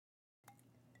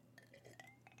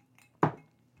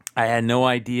I had no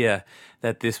idea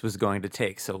that this was going to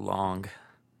take so long.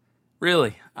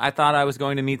 Really, I thought I was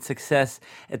going to meet success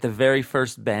at the very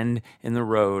first bend in the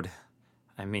road.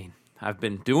 I mean, I've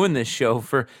been doing this show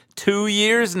for 2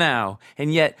 years now,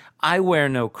 and yet I wear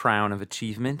no crown of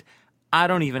achievement. I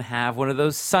don't even have one of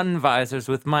those sun visors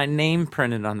with my name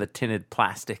printed on the tinted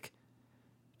plastic.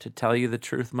 To tell you the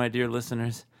truth, my dear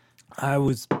listeners, I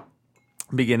was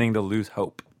beginning to lose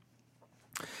hope.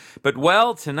 But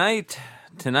well, tonight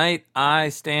I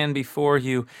stand before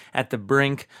you at the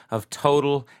brink of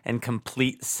total and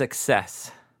complete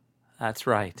success. That's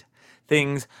right.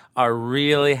 Things are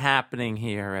really happening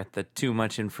here at the Too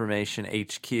Much Information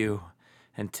HQ.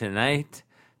 And tonight,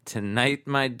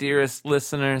 my dearest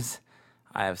listeners,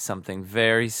 I have something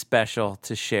very special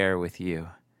to share with you.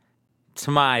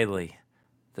 Smiley,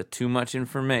 the Too Much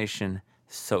Information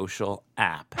social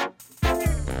app.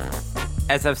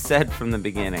 As I've said from the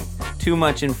beginning, Too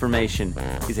Much Information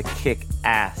is a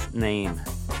kick-ass name.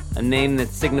 A name that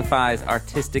signifies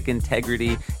artistic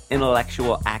integrity,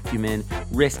 intellectual acumen,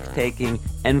 risk-taking,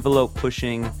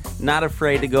 envelope-pushing, not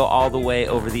afraid to go all the way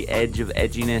over the edge of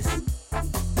edginess.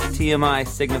 TMI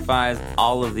signifies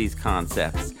all of these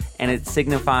concepts, and it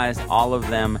signifies all of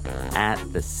them at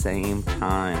the same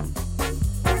time.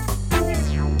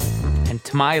 And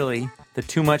Smiley, the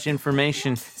Too Much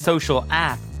Information social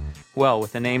app, well,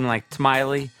 with a name like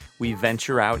Smiley, we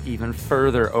venture out even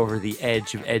further over the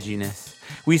edge of edginess.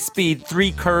 We speed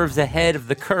 3 curves ahead of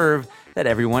the curve that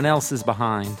everyone else is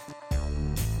behind.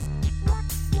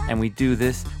 And we do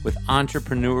this with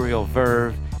entrepreneurial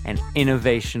verve and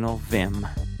innovational vim.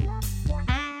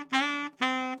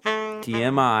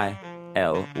 TMILY.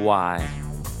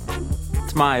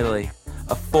 Smiley,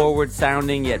 a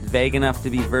forward-sounding yet vague enough to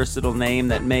be versatile name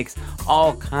that makes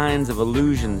all kinds of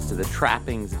allusions to the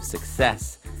trappings of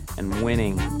success and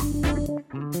winning.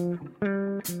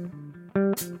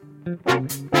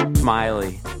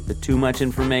 Smiley, the Too Much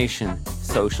Information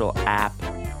social app.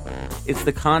 It's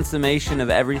the consummation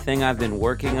of everything I've been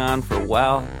working on for,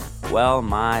 well,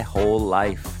 my whole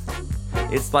life.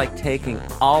 It's like taking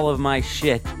all of my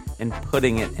shit and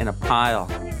putting it in a pile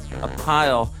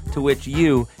to which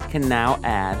you can now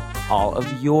add all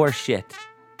of your shit.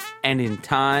 And in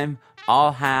time,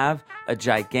 I'll have a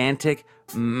gigantic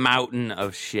mountain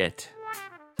of shit.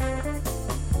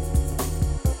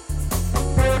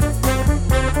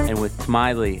 And with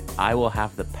Smiley, I will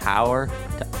have the power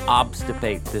to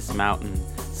obstipate this mountain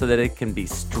so that it can be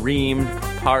streamed,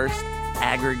 parsed,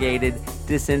 aggregated,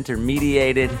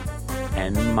 disintermediated,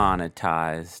 and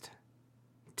monetized.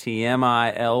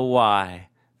 TMILY,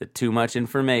 the Too Much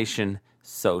Information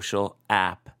social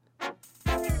app.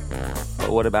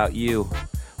 But what about you?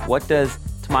 What does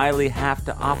Smiley have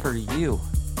to offer you?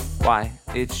 Why,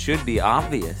 it should be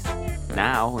obvious.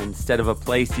 Now, instead of a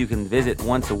place you can visit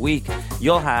once a week,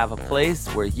 you'll have a place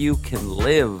where you can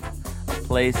live. A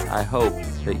place I hope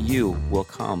that you will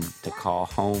come to call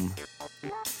home.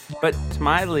 But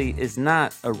Smiley is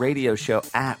not a radio show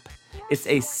app. It's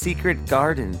a secret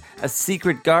garden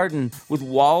with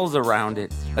walls around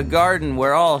it. A garden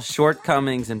where all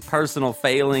shortcomings and personal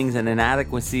failings and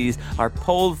inadequacies are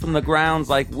pulled from the grounds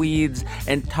like weeds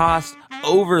and tossed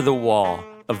over the wall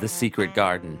of the secret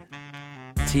garden.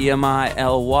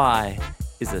 TMILY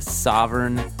is a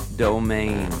sovereign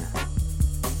domain.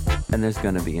 And there's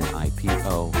going to be an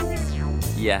IPO.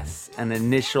 Yes, an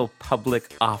initial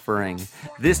public offering.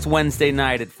 This Wednesday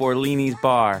night at Forlini's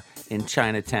Bar in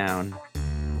Chinatown.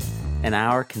 And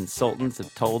our consultants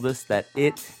have told us that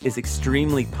it is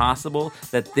extremely possible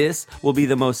that this will be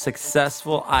the most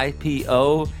successful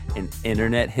IPO in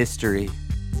internet history.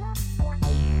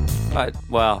 But,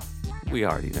 well, we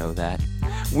already know that.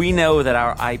 We know that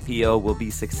our IPO will be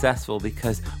successful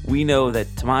because we know that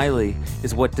Smiley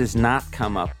is what does not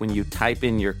come up when you type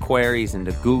in your queries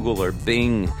into Google or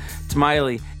Bing.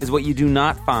 Smiley is what you do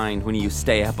not find when you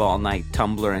stay up all night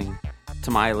tumbling.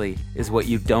 Smiley is what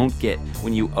you don't get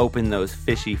when you open those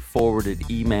fishy forwarded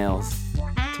emails.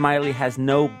 Smiley has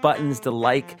no buttons to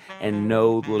like and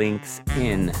no links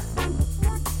in.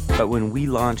 But when we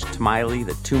launch Smiley,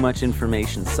 the Too Much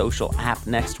Information social app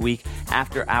next week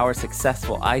after our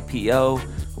successful IPO,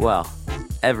 well,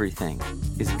 everything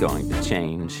is going to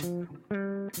change.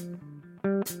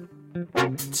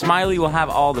 Smiley will have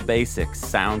all the basics,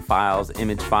 sound files,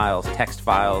 image files, text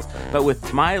files, but with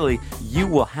Smiley, you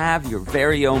will have your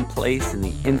very own place in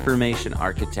the information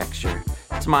architecture.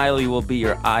 Smiley will be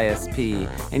your ISP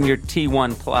and your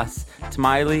T1+.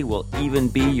 Smiley will even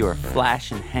be your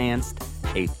flash-enhanced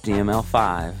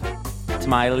HTML5.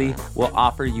 Tmiley will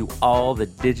offer you all the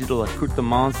digital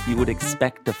accoutrements you would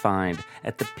expect to find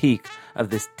at the peak of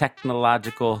this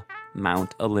technological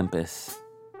Mount Olympus.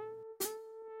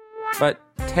 But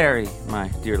tarry, my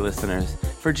dear listeners,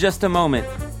 for just a moment,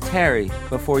 tarry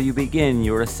before you begin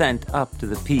your ascent up to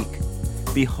the peak.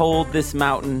 Behold this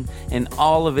mountain in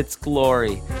all of its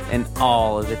glory and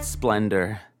all of its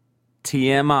splendor.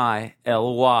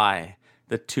 TMILY,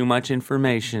 the Too Much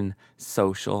Information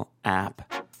social app.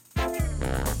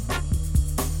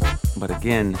 But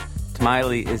again,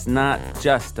 Tmiley is not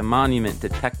just a monument to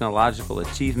technological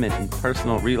achievement and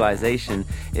personal realization.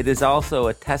 It is also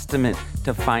a testament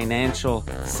to financial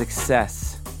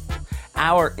success.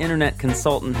 Our internet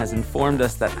consultant has informed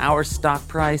us that our stock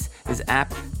price is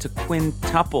apt to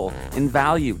quintuple in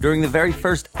value during the very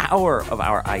first hour of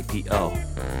our IPO.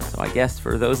 So I guess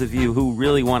for those of you who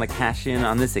really want to cash in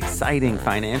on this exciting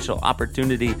financial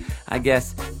opportunity, I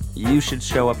guess you should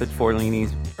show up at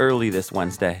Forlini's early this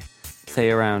Wednesday,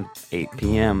 say around 8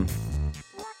 p.m.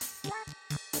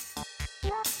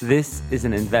 This is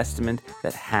an investment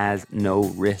that has no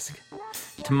risk.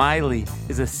 Tmiley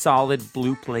is a solid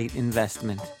blue plate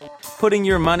investment. Putting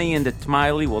your money into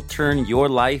Tmiley will turn your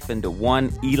life into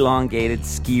one elongated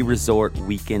ski resort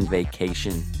weekend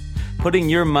vacation. Putting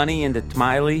your money into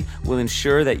Tmiley will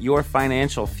ensure that your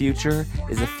financial future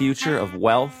is a future of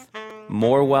wealth,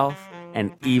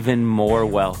 and even more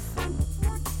wealth.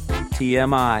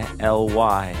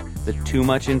 TMILY, the Too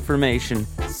Much Information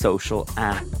social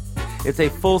app. It's a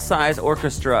full-size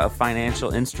orchestra of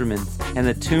financial instruments, and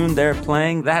the tune they're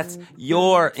playing, that's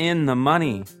You're in the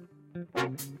Money.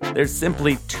 There's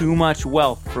simply too much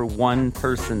wealth for one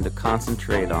person to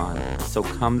concentrate on. So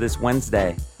come this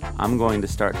Wednesday, I'm going to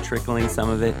start trickling some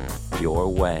of it your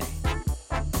way.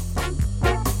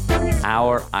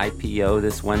 Our IPO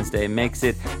this Wednesday makes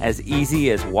it as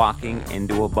easy as walking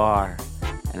into a bar.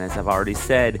 And as I've already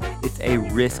said, it's a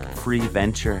risk-free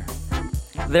venture.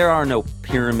 There are no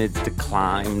pyramids to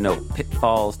climb, no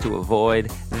pitfalls to avoid.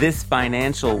 This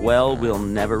financial well will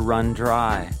never run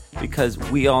dry, because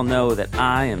we all know that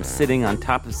I am sitting on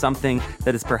top of something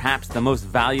that is perhaps the most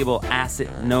valuable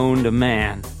asset known to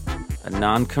man, a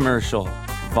non-commercial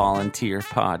volunteer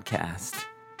podcast.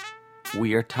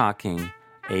 We are talking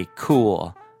a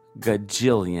cool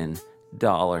gajillion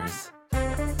dollars.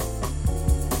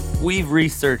 We've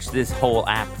researched this whole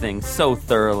app thing so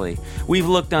thoroughly. We've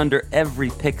looked under every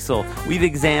pixel. We've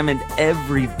examined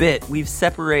every bit. We've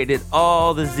separated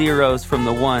all the zeros from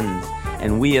the ones.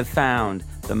 And we have found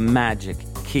the magic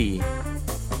key.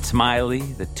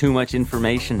 Tmiley, the Too Much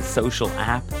Information social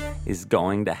app, is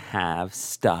going to have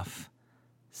stuff.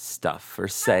 Stuff for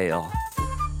sale.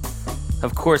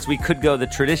 Of course, we could go the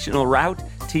traditional route.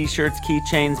 T-shirts,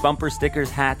 keychains, bumper stickers,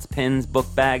 hats, pins, book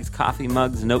bags, coffee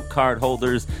mugs, note card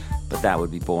holders, but that would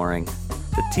be boring.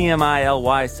 The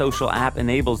TMILY social app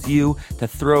enables you to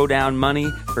throw down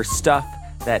money for stuff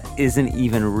that isn't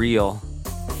even real.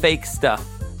 Fake stuff,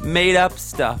 made up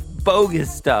stuff,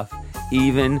 bogus stuff,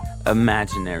 even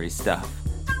imaginary stuff.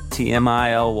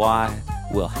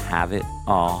 TMILY will have it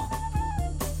all,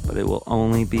 but it will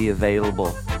only be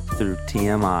available through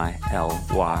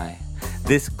TMILY.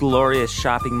 This glorious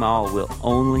shopping mall will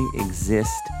only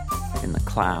exist in the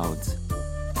clouds.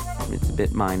 It's a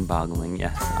bit mind-boggling,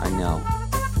 yes, I know.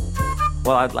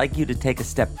 Well, I'd like you to take a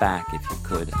step back, if you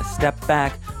could. A step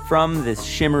back from this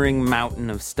shimmering mountain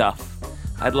of stuff.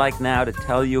 I'd like now to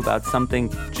tell you about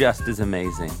something just as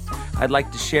amazing. I'd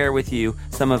like to share with you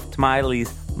some of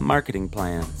Tmiley's marketing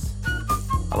plans.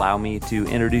 Allow me to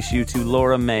introduce you to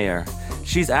Laura Mayer.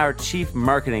 She's our Chief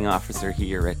Marketing Officer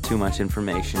here at Too Much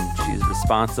Information. She's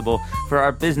responsible for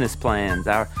our business plans,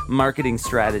 our marketing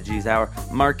strategies, our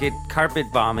market carpet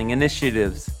bombing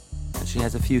initiatives. And she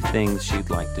has a few things she'd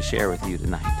like to share with you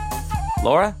tonight.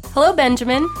 Laura? Hello,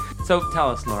 Benjamin. So tell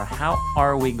us, Laura, how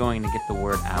are we going to get the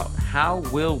word out? How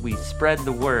will we spread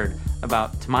the word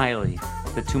about Tmiley,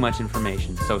 the Too Much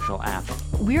Information social app?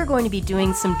 We're going to be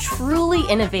doing some truly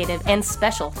innovative and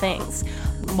special things.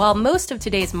 While most of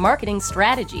today's marketing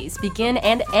strategies begin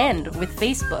and end with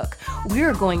Facebook,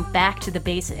 we're going back to the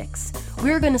basics.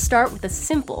 We're going to start with a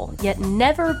simple, yet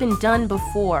never been done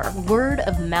before, word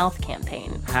of mouth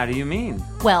campaign. How do you mean?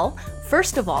 Well,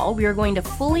 first of all, we are going to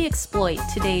fully exploit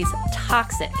today's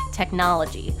toxic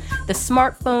technology. The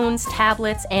smartphones,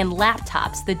 tablets, and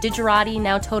laptops the digerati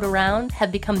now tote around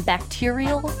have become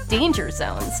bacterial danger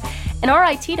zones. In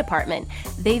our IT department,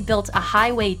 they've built a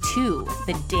highway to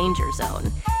the danger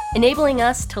zone, enabling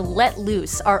us to let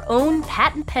loose our own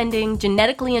patent-pending,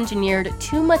 genetically engineered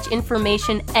Too Much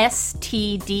Information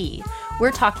STD, We're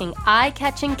talking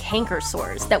eye-catching canker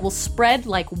sores that will spread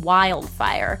like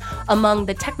wildfire among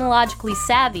the technologically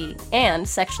savvy and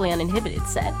sexually uninhibited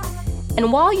set.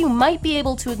 And while you might be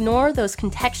able to ignore those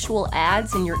contextual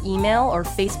ads in your email or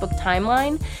Facebook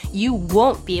timeline, you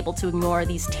won't be able to ignore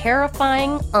these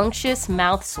terrifying, unctuous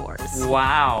mouth sores.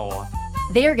 Wow.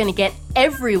 They are going to get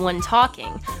everyone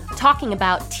talking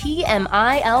about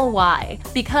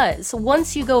TMILY, because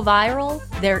once you go viral,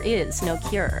 there is no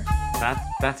cure.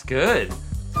 That's good.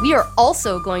 We are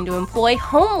also going to employ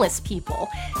homeless people.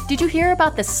 Did you hear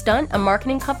about the stunt a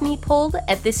marketing company pulled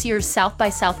at this year's South by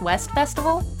Southwest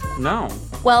festival? No.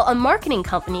 Well, a marketing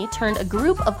company turned a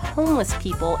group of homeless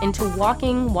people into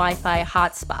walking Wi-Fi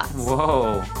hotspots.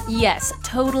 Whoa. Yes,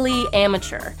 totally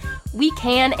amateur. We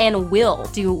can and will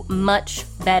do much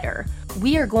better.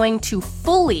 We are going to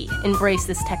fully embrace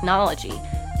this technology,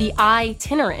 the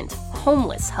itinerant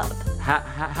homeless hub.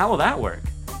 How will that work?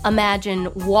 Imagine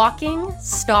walking,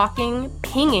 stalking,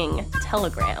 pinging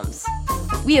telegrams.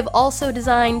 We have also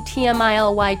designed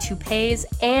TMILY toupees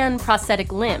and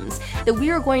prosthetic limbs that we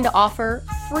are going to offer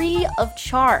free of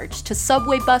charge to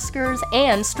subway buskers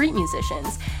and street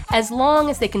musicians, as long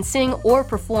as they can sing or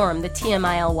perform the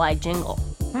TMILY jingle.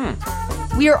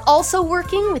 We are also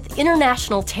working with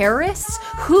international terrorists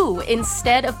who,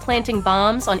 instead of planting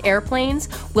bombs on airplanes,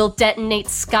 will detonate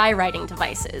skywriting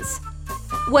devices.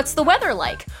 What's the weather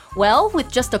like? Well,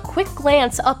 with just a quick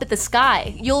glance up at the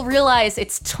sky, you'll realize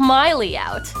it's Tmiley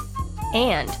out.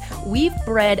 And we've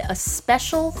bred a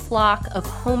special flock of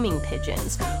homing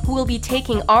pigeons who will be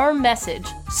taking our message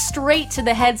straight to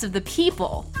the heads of the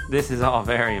people. This is all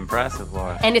very impressive,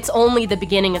 Laura. And it's only the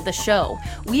beginning of the show.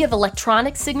 We have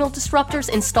electronic signal disruptors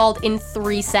installed in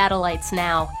 3 satellites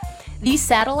now. These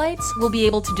satellites will be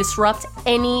able to disrupt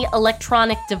any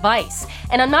electronic device.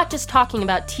 And I'm not just talking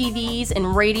about TVs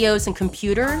and radios and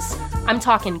computers. I'm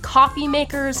talking coffee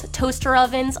makers, toaster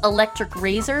ovens, electric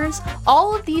razors.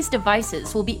 All of these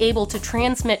devices will be able to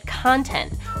transmit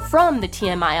content from the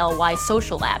TMILY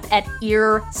social app at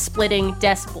ear-splitting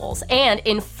decibels and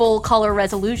in full color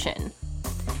resolution.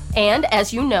 And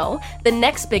as you know, the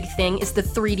next big thing is the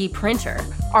 3D printer.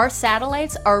 Our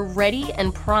satellites are ready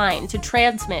and primed to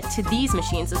transmit to these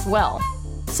machines as well.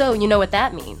 So you know what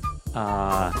that means?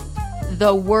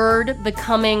 The word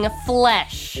becoming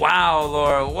flesh. Wow,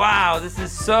 Laura, wow, this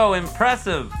is so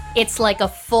impressive. It's like a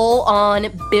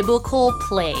full-on biblical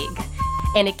plague.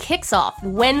 And it kicks off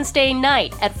Wednesday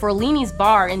night at Forlini's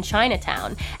Bar in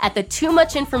Chinatown at the Too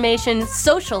Much Information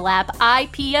Social App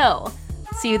IPO.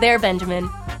 See you there, Benjamin.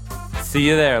 See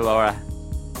you there, Laura.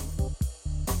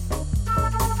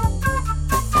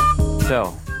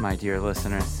 So, my dear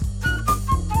listeners,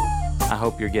 I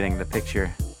hope you're getting the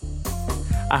picture.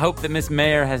 I hope that Miss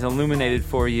Mayer has illuminated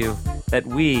for you that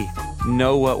we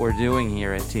know what we're doing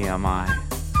here at TMI,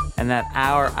 and that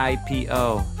our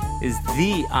IPO is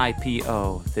the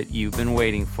IPO that you've been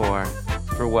waiting for,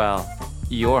 well,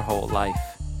 your whole life.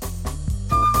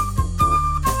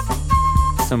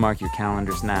 So mark your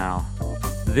calendars now.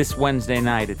 This Wednesday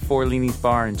night at Forlini's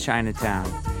Bar in Chinatown,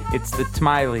 it's the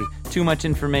Tmiley Too Much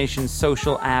Information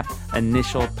Social App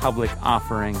Initial Public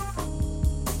Offering.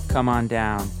 Come on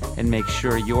down and make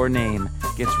sure your name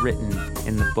gets written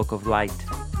in the Book of Light.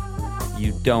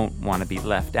 You don't want to be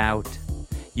left out.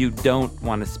 You don't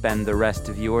want to spend the rest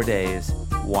of your days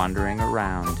wandering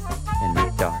around in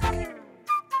the dark.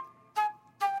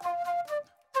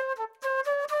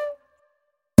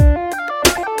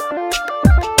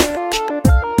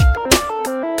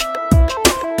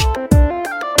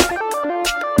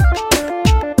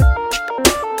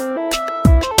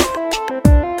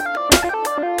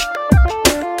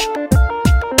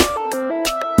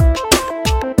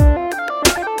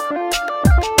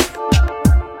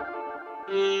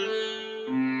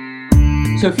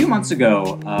 So a few months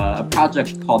ago, a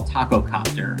project called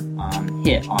Tacocopter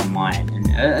hit online, and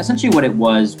essentially what it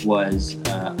was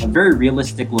a very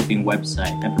realistic-looking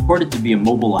website that purported to be a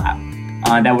mobile app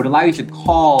that would allow you to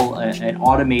call an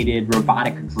automated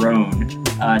robotic drone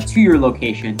to your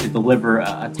location to deliver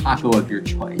a taco of your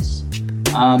choice.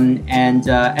 And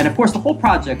of course, the whole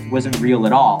project wasn't real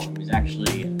at all. It was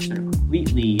actually sort of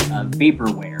completely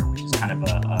vaporware, which is kind of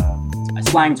a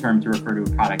slang term to refer to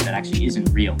a product that actually isn't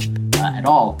real at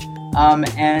all. The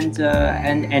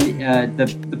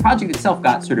project itself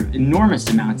got sort of enormous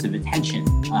amounts of attention.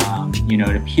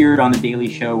 It appeared on The Daily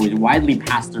Show, was widely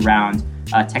passed around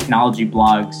technology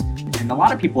blogs, and a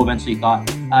lot of people eventually thought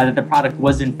that the product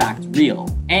was in fact real.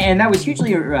 And that was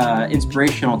hugely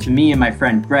inspirational to me and my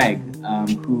friend Greg,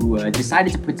 who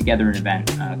decided to put together an event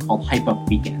called Hype Up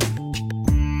Weekend.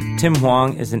 Tim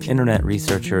Huang is an internet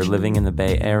researcher living in the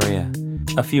Bay Area.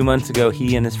 A few months ago,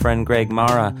 he and his friend Greg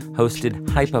Mara hosted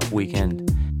Hype Up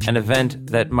Weekend, an event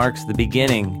that marks the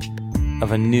beginning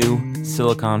of a new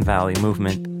Silicon Valley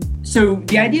movement. So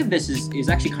the idea of this is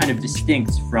actually kind of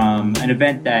distinct from an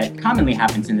event that commonly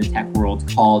happens in the tech world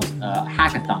called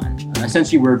hackathon.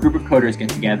 Essentially, where a group of coders get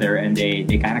together and they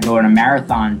kind of go on a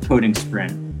marathon coding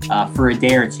sprint for a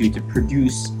day or two to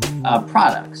produce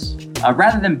products.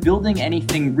 Rather than building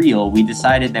anything real, we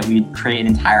decided that we'd create an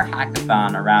entire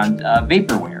hackathon around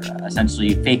vaporware,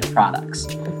 essentially fake products.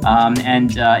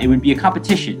 And it would be a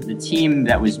competition. The team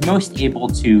that was most able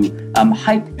to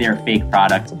hype their fake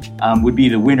product would be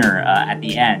the winner at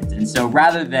the end. And so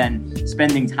rather than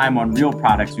spending time on real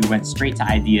products, we went straight to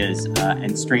ideas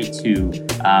and straight to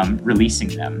releasing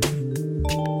them.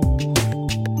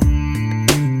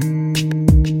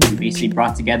 We basically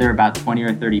brought together about 20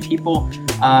 or 30 people,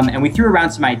 and we threw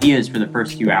around some ideas for the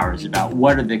first few hours about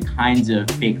what are the kinds of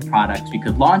fake products we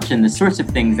could launch and the sorts of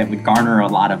things that would garner a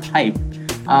lot of hype.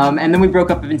 And then we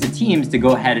broke up into teams to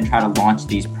go ahead and try to launch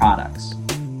these products.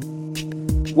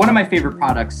 One of my favorite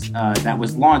products that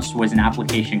was launched was an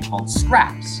application called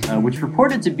Scraps, which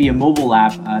purported to be a mobile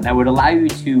app that would allow you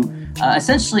to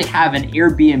essentially have an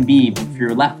Airbnb but for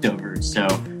your leftovers. So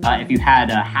if you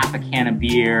had half a can of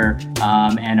beer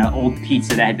and an old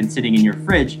pizza that had been sitting in your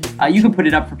fridge, you could put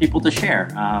it up for people to share.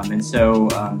 And so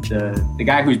the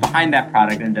guy who's behind that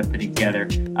product ended up putting together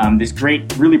this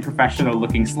great, really professional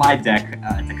looking slide deck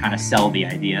to kind of sell the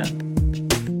idea.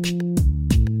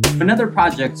 Another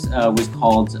project was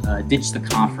called Ditch the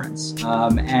Conference.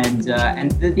 And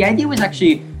the idea was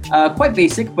actually quite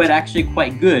basic, but actually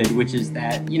quite good, which is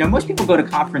that, most people go to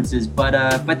conferences,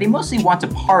 but they mostly want to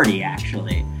party,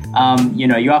 actually.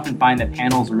 You often find that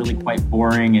panels are really quite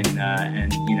boring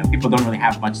and people don't really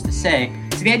have much to say.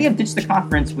 So the idea of Ditch the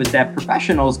Conference was that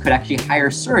professionals could actually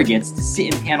hire surrogates to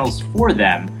sit in panels for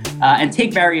them and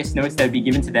take various notes that would be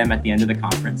given to them at the end of the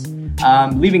conference.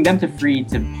 Leaving them free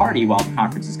to party while the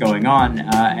conference is going on,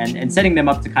 and setting them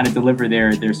up to kind of deliver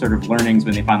their sort of learnings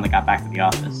when they finally got back to the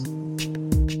office.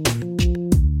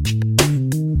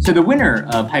 So the winner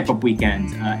of Hype Up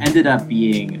Weekend ended up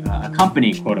being a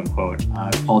company, quote unquote,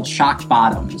 called Shock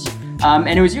Bottoms. And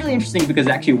it was really interesting because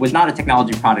actually it was not a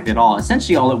technology product at all.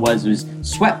 Essentially all it was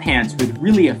sweatpants with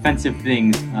really offensive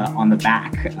things on the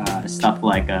back, stuff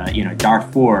like,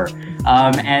 Darfur.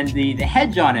 And the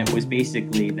hedge on it was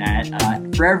basically that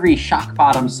for every shock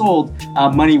bottom sold,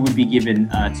 money would be given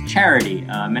to charity.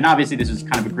 And obviously this was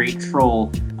kind of a great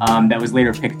troll that was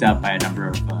later picked up by a number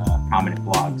of prominent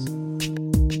blogs.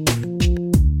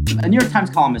 A New York Times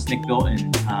columnist, Nick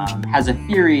Bilton, has a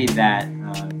theory that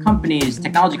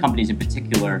technology companies in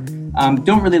particular,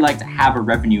 don't really like to have a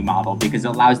revenue model because it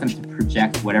allows them to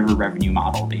project whatever revenue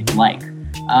model they'd like.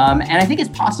 And I think it's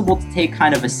possible to take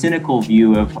kind of a cynical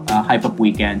view of Hype Up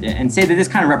Weekend and say that this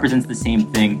kind of represents the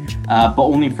same thing, but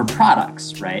only for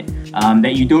products, right?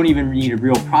 That you don't even need a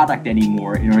real product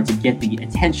anymore in order to get the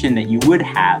attention that you would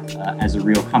have as a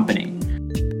real company.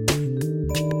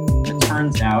 It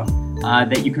turns out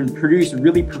that you can produce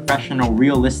really professional,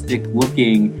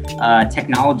 realistic-looking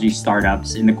technology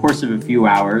startups in the course of a few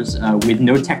hours with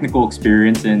no technical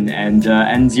experience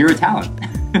and zero talent.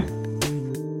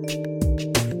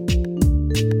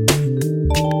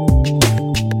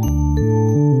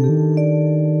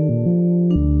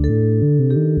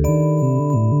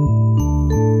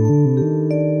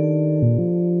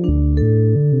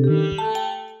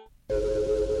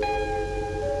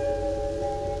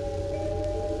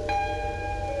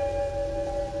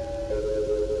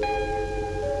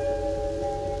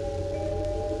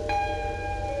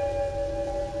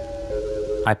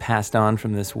 I passed on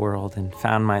from this world and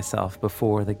found myself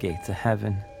before the gates of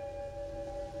heaven.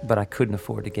 But I couldn't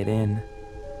afford to get in.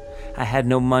 I had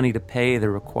no money to pay the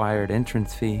required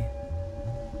entrance fee.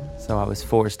 So I was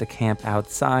forced to camp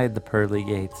outside the pearly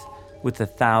gates with the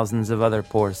thousands of other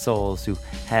poor souls who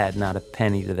had not a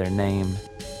penny to their name.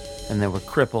 And there were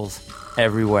cripples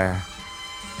everywhere.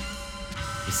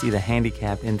 You see, the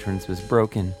handicap entrance was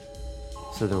broken,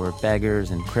 so there were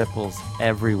beggars and cripples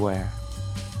everywhere.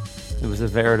 It was a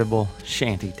veritable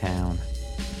shanty town.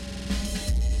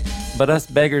 But us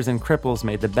beggars and cripples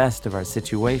made the best of our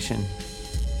situation.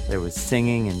 There was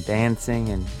singing and dancing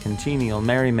and congenial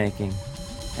merrymaking.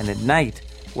 And at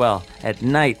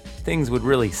night, things would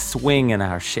really swing in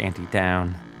our shanty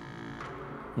town.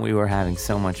 We were having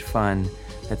so much fun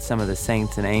that some of the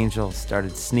saints and angels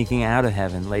started sneaking out of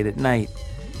heaven late at night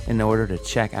in order to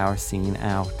check our scene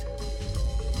out.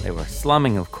 They were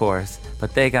slumming, of course,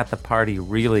 but they got the party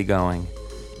really going.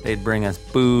 They'd bring us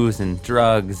booze and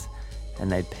drugs,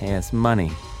 and they'd pay us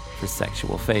money for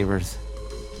sexual favors.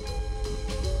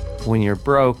 When you're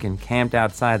broke and camped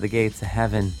outside the gates of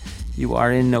heaven, you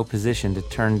are in no position to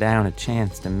turn down a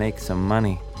chance to make some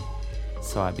money.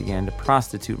 So I began to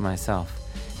prostitute myself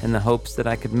in the hopes that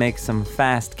I could make some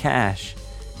fast cash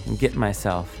and get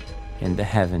myself into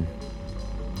heaven.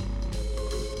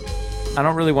 I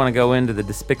don't really want to go into the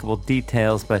despicable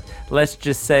details, but let's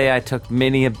just say I took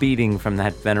many a beating from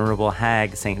that venerable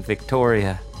hag, St.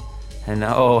 Victoria. And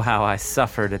oh, how I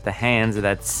suffered at the hands of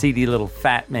that seedy little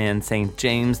fat man, St.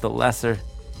 James the Lesser.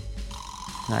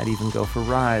 And I'd even go for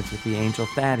rides with the angel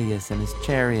Thaddeus and his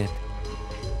chariot.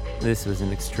 This was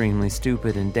an extremely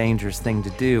stupid and dangerous thing to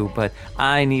do, but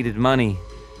I needed money,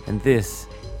 and this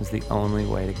was the only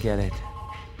way to get it.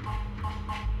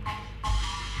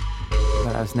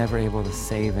 But I was never able to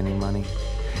save any money.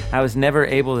 I was never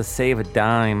able to save a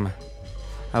dime.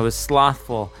 I was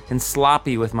slothful and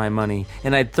sloppy with my money,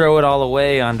 and I'd throw it all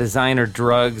away on designer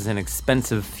drugs and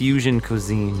expensive fusion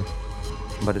cuisine.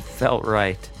 But it felt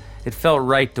right. It felt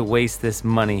right to waste this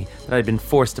money that I'd been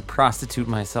forced to prostitute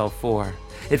myself for.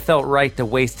 It felt right to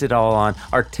waste it all on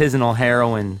artisanal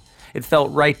heroin. It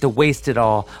felt right to waste it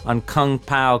all on Kung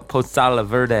Pao Posada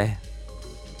Verde.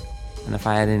 And if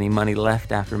I had any money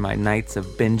left after my nights of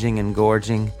binging and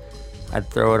gorging, I'd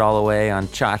throw it all away on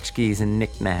tchotchkes and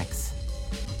knickknacks.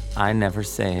 I never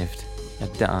saved a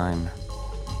dime.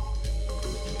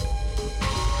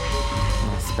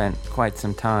 And I spent quite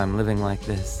some time living like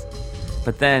this.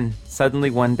 But then, suddenly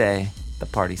one day, the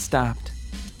party stopped.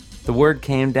 The word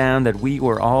came down that we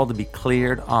were all to be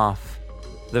cleared off.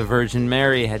 The Virgin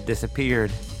Mary had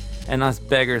disappeared, and us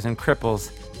beggars and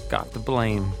cripples got the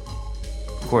blame.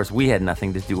 Of course, we had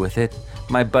nothing to do with it.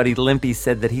 My buddy Limpy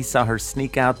said that he saw her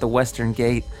sneak out the western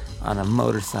gate on a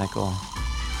motorcycle.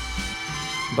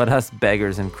 But us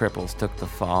beggars and cripples took the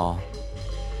fall,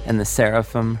 and the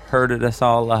seraphim herded us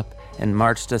all up and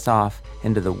marched us off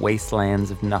into the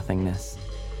wastelands of nothingness.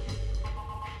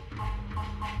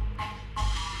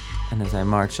 And as I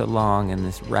march along in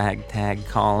this ragtag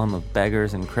column of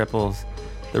beggars and cripples,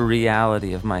 the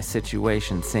reality of my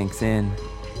situation sinks in.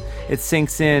 It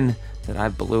sinks in that I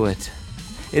blew it.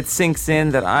 It sinks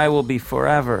in that I will be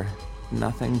forever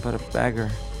nothing but a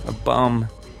beggar, a bum.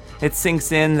 It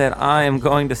sinks in that I am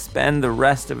going to spend the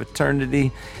rest of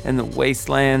eternity in the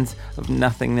wastelands of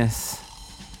nothingness.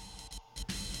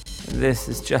 This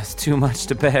is just too much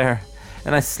to bear,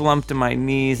 and I slump to my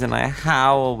knees and I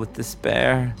howl with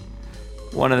despair.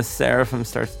 One of the seraphim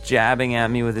starts jabbing at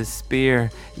me with his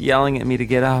spear, yelling at me to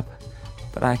get up,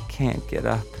 but I can't get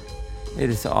up.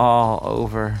 It is all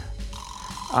over.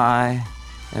 I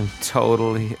am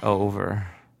totally over.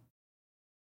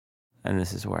 And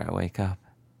this is where I wake up.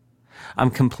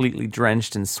 I'm completely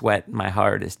drenched in sweat, my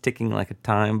heart is ticking like a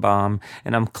time bomb,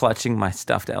 and I'm clutching my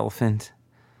stuffed elephant.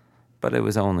 But it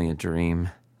was only a dream.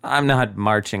 I'm not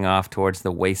marching off towards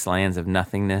the wastelands of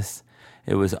nothingness.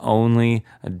 It was only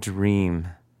a dream.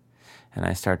 And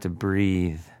I start to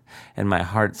breathe, and my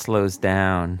heart slows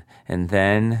down, and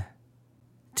then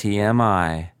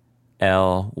TMI,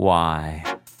 LY.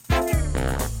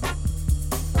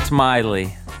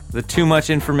 Smiley, the Too Much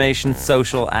Information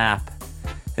social app.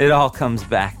 It all comes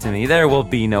back to me. There will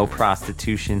be no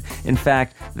prostitution. In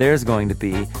fact, there's going to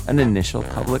be an initial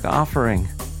public offering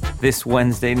this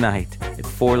Wednesday night at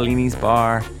Forlini's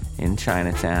Bar in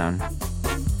Chinatown.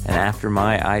 And after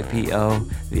my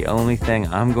IPO, the only thing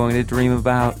I'm going to dream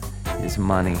about is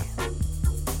money.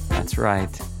 That's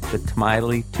right. The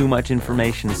Smiley Too Much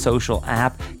Information social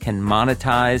app can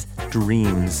monetize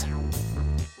dreams.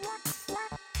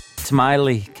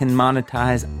 Smiley can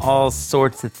monetize all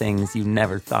sorts of things you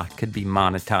never thought could be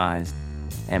monetized.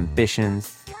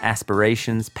 Ambitions,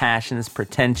 aspirations, passions,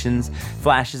 pretensions,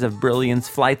 flashes of brilliance,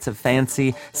 flights of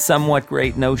fancy, somewhat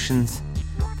great notions.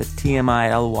 The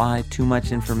TMILY Too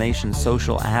Much Information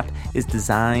social app is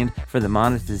designed for the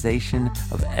monetization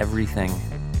of everything,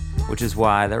 which is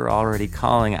why they're already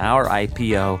calling our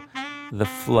IPO the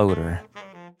Floater.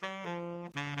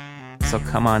 So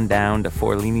come on down to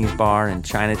Forlini's Bar in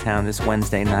Chinatown this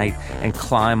Wednesday night and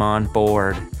climb on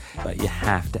board. But you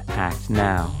have to act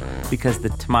now, because the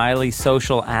Smiley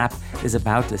social app is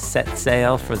about to set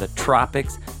sail for the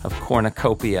tropics of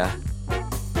cornucopia.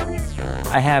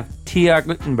 I have T.R.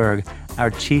 Guttenberg, our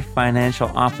chief financial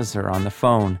officer, on the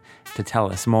phone to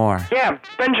tell us more. Yeah,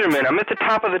 Benjamin, I'm at the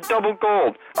top of the Double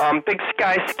Gold, Big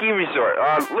Sky Ski Resort.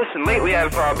 Listen, lately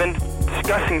I've been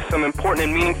discussing some important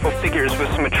and meaningful figures with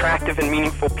some attractive and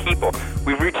meaningful people.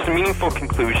 We've reached some meaningful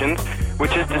conclusions,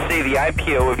 which is to say the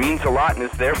IPO means a lot and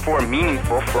is therefore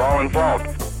meaningful for all involved.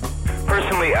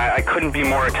 Personally, I couldn't be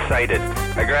more excited.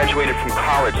 I graduated from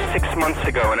college 6 months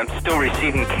ago, and I'm still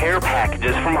receiving care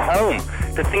packages from home.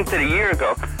 To think that a year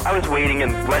ago, I was wading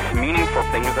in less meaningful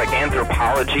things like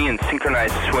anthropology and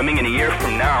synchronized swimming, and a year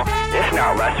from now, if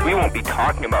not less, we won't be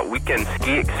talking about weekend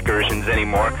ski excursions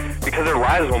anymore because our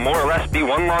lives will more or less be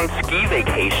one long ski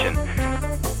vacation.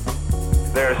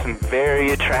 There are some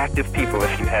very attractive people,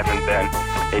 if you haven't been,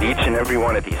 at each and every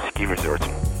one of these ski resorts.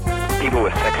 People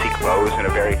with sexy clothes and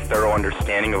a very thorough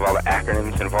understanding of all the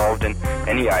acronyms involved in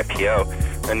any IPO.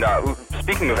 And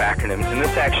speaking of acronyms, and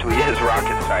this actually is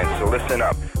rocket science, so listen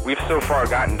up. We've so far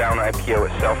gotten down IPO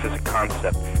itself as a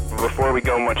concept. But before we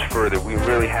go much further, we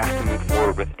really have to move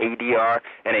forward with ADR,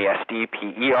 NASD,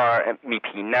 PER,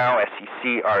 MEP Now,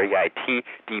 SEC, REIT,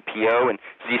 DPO, and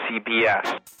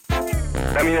ZCBS.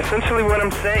 I mean, essentially what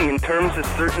I'm saying, in terms as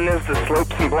certain as the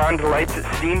slopes and blonde delights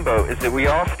at Steamboat, is that we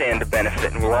all stand to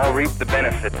benefit, and we'll all reap the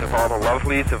benefits of all the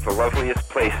lovelies of the loveliest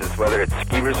places, whether it's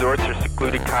ski resorts or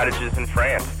secluded cottages in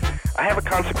France. I have a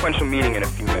consequential meeting in a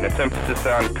few minutes, emphasis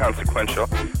on consequential,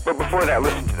 but before that,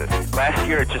 listen to this. Last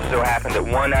year, it just so happened that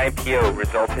one IPO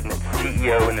resulted in its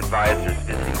CEO and advisors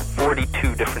visiting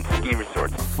 42 different ski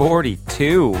resorts.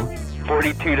 42?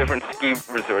 42 different ski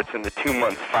resorts in the 2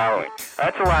 months following.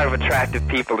 That's a lot of attractive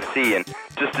people to see, and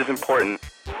just as important,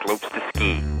 slopes to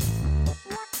ski.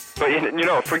 But, you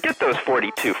know, forget those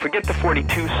 42. Forget the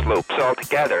 42 slopes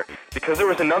altogether, because there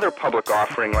was another public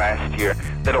offering last year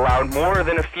that allowed more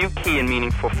than a few key and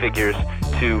meaningful figures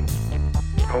to,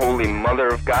 holy mother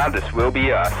of God, this will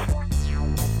be us,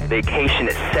 vacation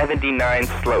at 79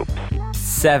 slopes.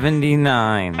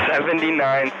 79.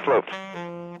 79 slopes.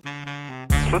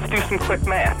 Let's do some quick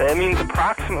math. That means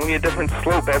approximately a different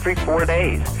slope every 4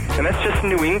 days. And that's just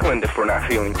New England if we're not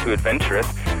feeling too adventurous.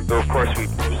 Though, of course, we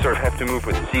sort of have to move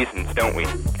with the seasons, don't we?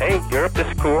 Hey, Europe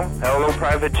is cool. Hello,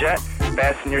 private jet.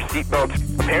 Fasten your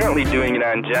seatbelts. Apparently doing it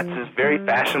on jets is very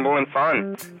fashionable and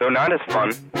fun. Though not as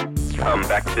fun.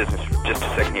 Back to business for just a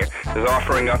second here. Is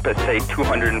offering up at, say,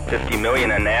 $250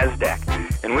 million on NASDAQ.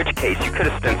 In which case, you could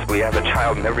ostensibly have a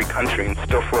child in every country and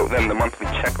still float them the monthly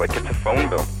check like it's a phone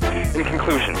bill. In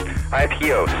conclusion,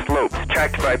 IPOs, slopes,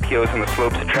 attractive IPOs on the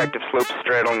slopes, attractive slopes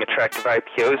straddling attractive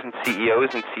IPOs and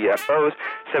CEOs and CFOs,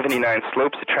 79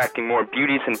 slopes attracting more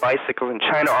beauties and bicycles, and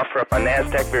China offer up on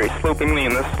NASDAQ very slopingly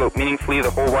and thus slope meaningfully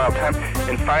the whole wild time.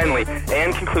 And finally,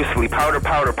 and conclusively, powder.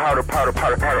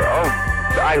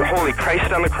 Oh, holy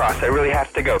Christ on the cross, I really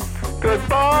have to go.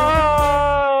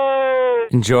 Goodbye!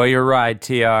 Enjoy your ride,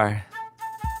 TR.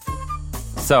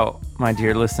 So, my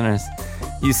dear listeners,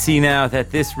 you see now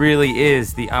that this really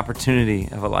is the opportunity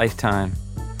of a lifetime.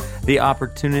 The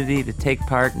opportunity to take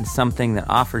part in something that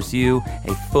offers you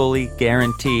a fully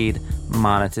guaranteed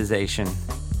monetization.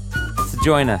 So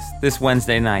join us this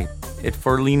Wednesday night at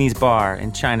Forlini's Bar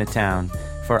in Chinatown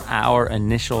for our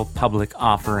initial public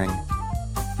offering.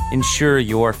 Ensure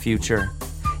your future.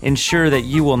 Ensure that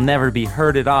you will never be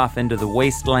herded off into the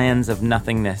wastelands of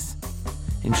nothingness.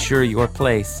 Ensure your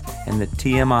place in the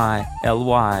TMI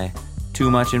LY Too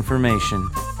Much Information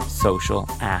social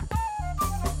app.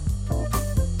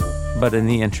 But in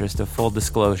the interest of full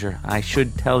disclosure, I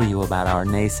should tell you about our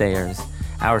naysayers,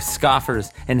 our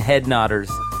scoffers and head nodders.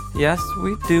 Yes,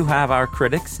 we do have our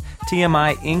critics.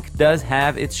 TMI Inc. does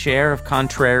have its share of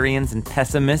contrarians and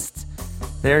pessimists.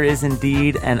 There is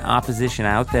indeed an opposition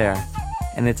out there,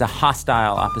 and it's a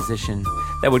hostile opposition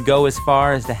that would go as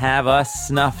far as to have us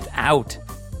snuffed out.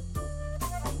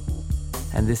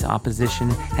 And this opposition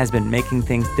has been making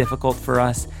things difficult for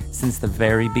us since the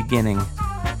very beginning.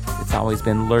 It's always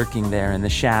been lurking there in the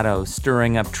shadows,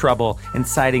 stirring up trouble,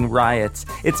 inciting riots.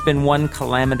 It's been one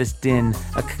calamitous din,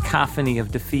 a cacophony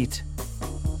of defeat.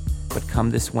 But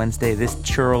come this Wednesday, this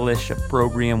churlish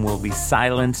opprobrium will be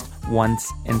silenced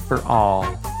once and for all.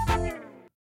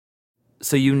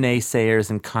 So you naysayers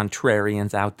and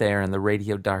contrarians out there in the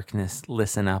radio darkness,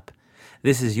 listen up.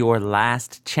 This is your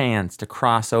last chance to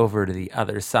cross over to the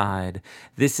other side.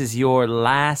 This is your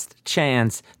last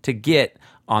chance to get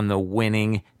on the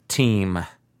winning team.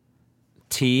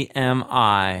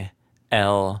 TMILY.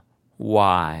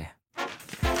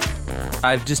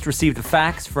 I've just received a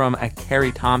fax from a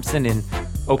Carrie Thompson in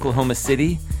Oklahoma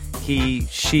City.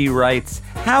 She writes,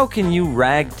 how can you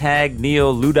ragtag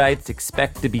neo-Luddites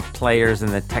expect to be players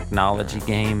in the technology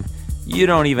game? You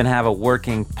don't even have a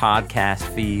working podcast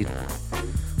feed.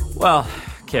 Well,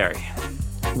 Carrie,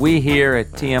 we here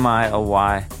at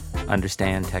TMILY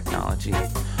understand technology.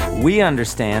 We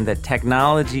understand that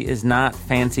technology is not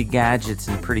fancy gadgets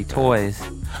and pretty toys.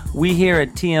 We here at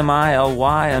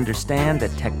TMILY understand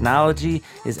that technology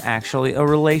is actually a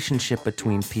relationship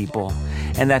between people,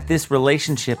 and that this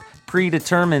relationship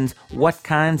predetermines what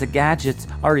kinds of gadgets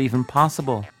are even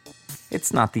possible.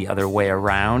 It's not the other way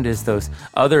around, as those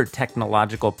other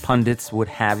technological pundits would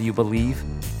have you believe.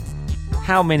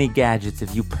 How many gadgets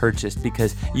have you purchased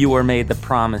because you were made the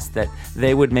promise that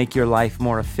they would make your life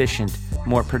more efficient,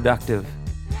 more productive?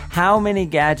 How many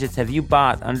gadgets have you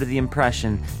bought under the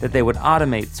impression that they would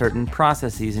automate certain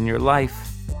processes in your life?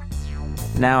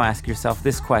 Now ask yourself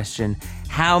this question: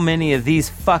 how many of these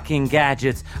fucking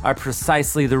gadgets are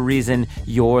precisely the reason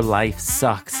your life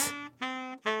sucks?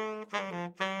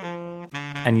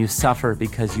 And you suffer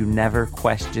because you never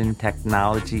question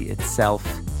technology itself.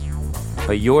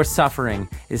 But your suffering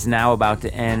is now about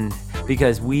to end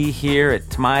because we here at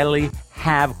Tmiley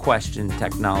have questioned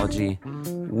technology.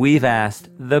 We've asked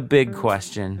the big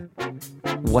question: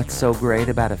 what's so great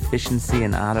about efficiency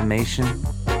and automation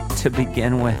to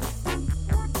begin with?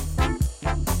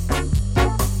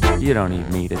 You don't need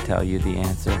me to tell you the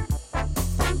answer.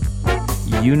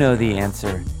 You know the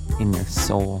answer in your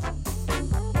soul.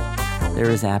 There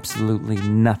is absolutely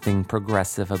nothing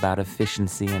progressive about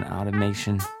efficiency and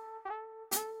automation.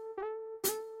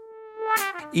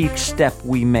 Each step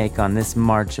we make on this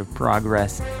march of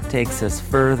progress takes us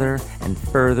further and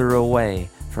further away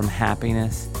from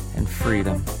happiness and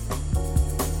freedom.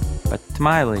 But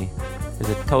Tmiley is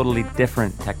a totally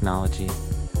different technology.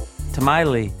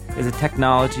 Tmiley is a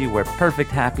technology where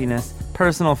perfect happiness,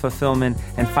 personal fulfillment,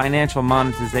 and financial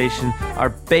monetization are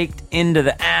baked into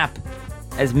the app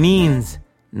as means,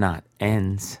 not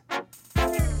ends.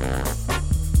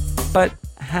 But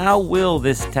how will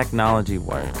this technology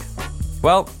work?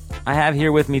 Well, I have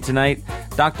here with me tonight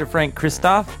Dr. Frank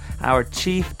Christoph, our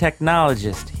chief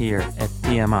technologist here at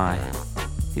TMI.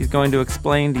 He's going to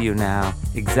explain to you now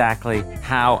exactly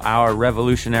how our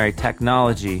revolutionary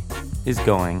technology is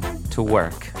going to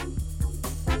work.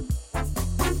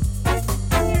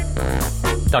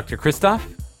 Dr. Christoph?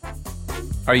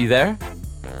 Are you there?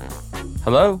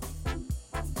 Hello?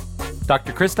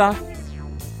 Dr. Christoph?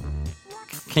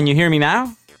 Can you hear me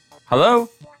now? Hello?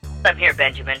 I'm here,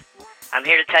 Benjamin. I'm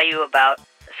here to tell you about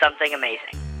something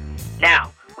amazing.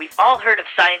 Now, we've all heard of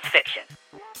science fiction.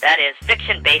 That is,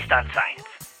 fiction based on science.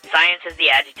 Science is the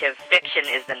adjective, fiction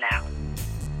is the noun.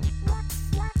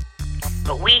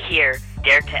 But we here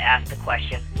dared to ask the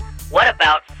question, what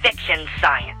about fiction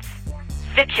science?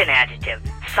 Fiction adjective,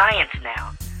 science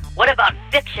noun. What about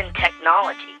fiction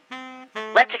technology?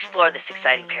 Let's explore this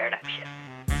exciting paradigm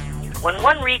shift. When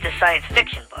one reads a science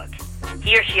fiction book,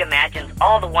 he or she imagines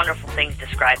all the wonderful things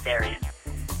described therein.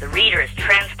 The reader is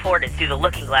transported through the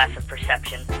looking glass of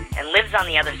perception and lives on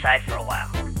the other side for a while.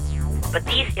 But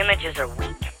these images are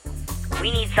weak.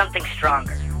 We need something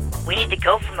stronger. We need to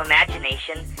go from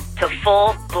imagination to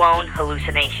full-blown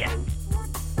hallucination.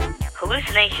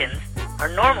 Hallucinations are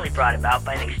normally brought about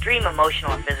by an extreme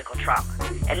emotional and physical trauma,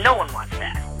 and no one wants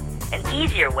that. An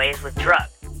easier way is with drugs.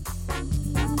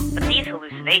 But these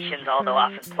hallucinations, although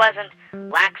often pleasant,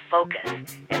 lack focus,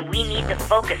 and we need to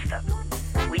focus them.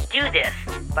 We do this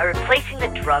by replacing the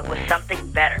drug with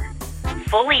something better.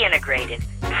 Fully integrated,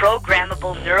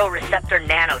 programmable neuroreceptor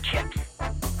nanochips.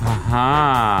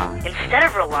 Instead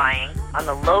of relying on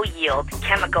the low-yield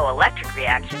chemical-electric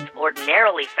reactions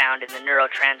ordinarily found in the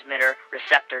neurotransmitter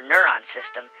receptor neuron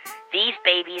system, these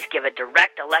babies give a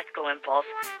direct electrical impulse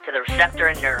to the receptor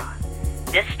and neuron.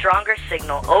 This stronger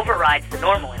signal overrides the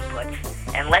normal inputs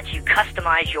and lets you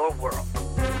customize your world.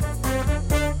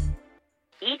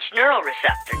 Each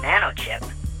neuroreceptor nanochip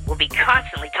will be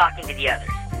constantly talking to the others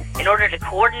in order to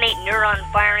coordinate neuron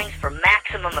firings for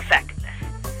maximum effectiveness.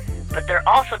 But they're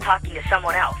also talking to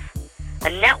someone else, a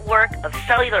network of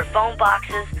cellular phone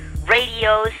boxes,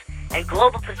 radios, and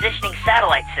global positioning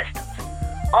satellite systems.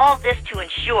 All this to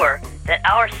ensure that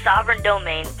our sovereign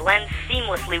domain blends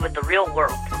seamlessly with the real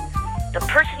world. The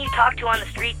person you talk to on the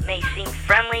street may seem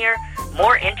friendlier,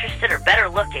 more interested, or better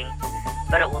looking,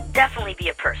 but it will definitely be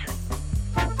a person.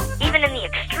 Even in the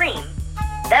extreme,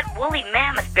 that woolly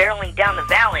mammoth barreling down the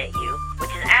valley at you, which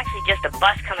is actually just a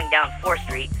bus coming down 4th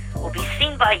Street, will be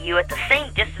seen by you at the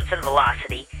same distance and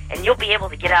velocity, and you'll be able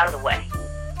to get out of the way.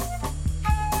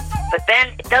 But then,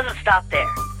 it doesn't stop there.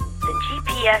 The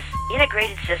GPS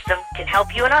integrated system can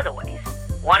help you in other ways.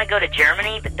 Want to go to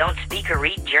Germany but don't speak or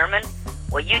read German?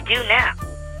 Well, you do now.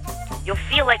 You'll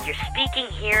feel like you're speaking,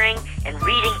 hearing, and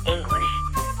reading English.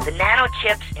 The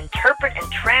nanochips interpret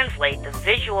and translate the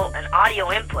visual and audio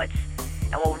inputs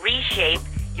and will reshape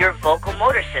your vocal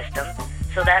motor system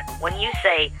so that when you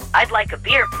say, "I'd like a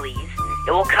beer, please,"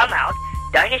 it will come out,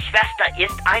 "Deine Schwester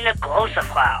ist eine große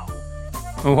Frau."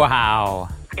 Wow.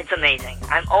 It's amazing.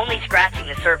 I'm only scratching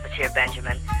the surface here,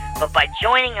 Benjamin. But by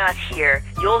joining us here,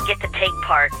 you'll get to take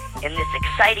part in this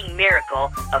exciting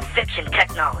miracle of fiction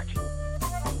technology.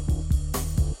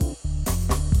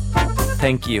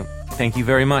 Thank you. Thank you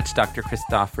very much, Dr.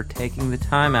 Christoph, for taking the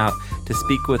time out to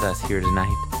speak with us here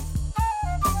tonight.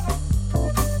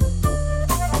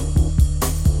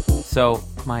 So,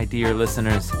 my dear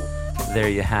listeners, there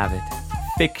you have it.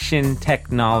 Fiction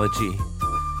technology.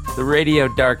 The radio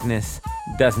darkness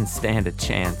doesn't stand a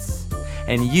chance.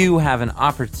 And you have an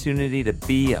opportunity to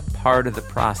be a part of the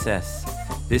process.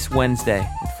 This Wednesday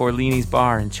at Forlini's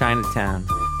Bar in Chinatown,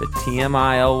 the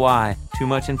TMILY, Too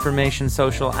Much Information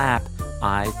Social App,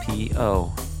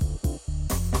 IPO.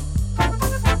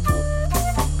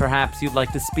 Perhaps you'd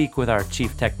like to speak with our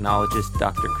chief technologist,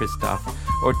 Dr. Christoph,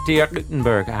 or Dirk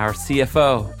Gutenberg, our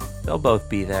CFO. They'll both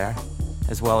be there,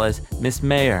 as well as Miss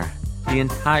Mayer. The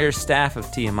entire staff of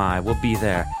TMI will be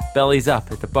there, bellies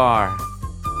up at the bar.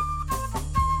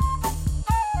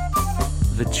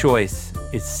 The choice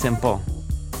is simple.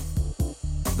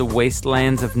 The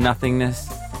wastelands of nothingness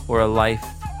or a life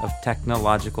of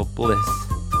technological bliss.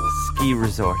 Ski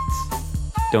resorts.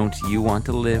 Don't you want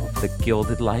to live the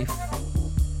gilded life?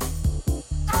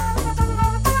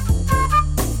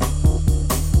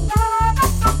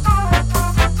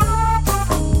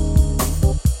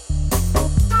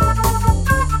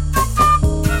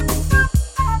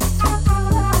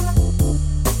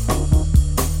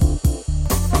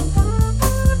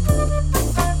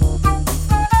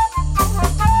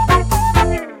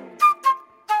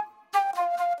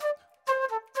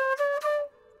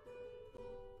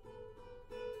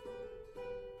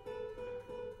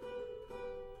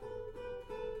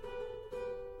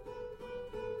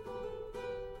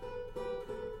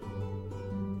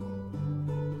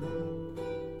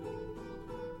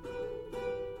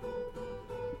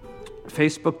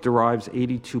 Facebook derives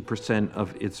 82%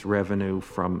 of its revenue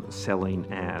from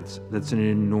selling ads. That's an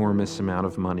enormous amount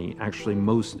of money. Actually,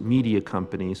 most media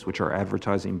companies, which are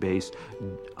advertising based,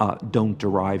 don't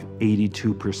derive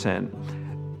 82%.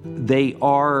 They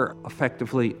are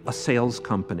effectively a sales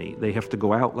company. They have to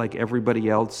go out like everybody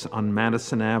else on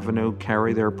Madison Avenue,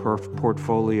 carry their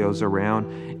portfolios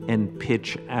around, and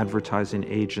pitch advertising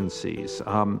agencies.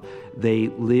 They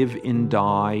live and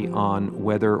die on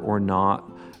whether or not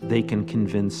they can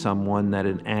convince someone that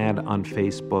an ad on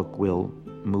Facebook will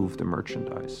move the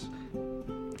merchandise.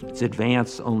 It's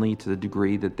advanced only to the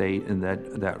degree that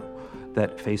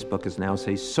that Facebook is now,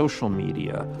 say, social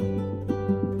media.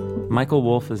 Michael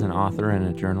Wolff is an author and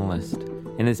a journalist.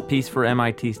 In his piece for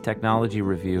MIT's Technology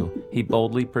Review, he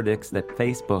boldly predicts that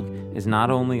Facebook is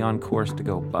not only on course to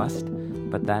go bust,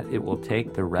 but that it will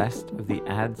take the rest of the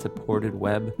ad-supported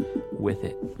web with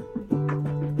it.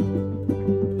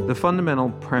 The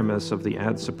fundamental premise of the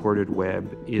ad-supported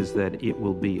web is that it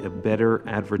will be a better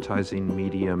advertising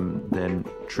medium than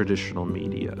traditional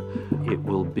media. It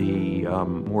will be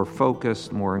more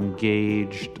focused, more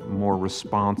engaged, more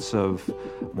responsive,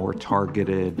 more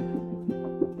targeted.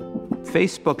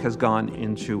 Facebook has gone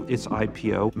into its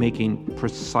IPO making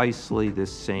precisely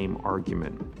this same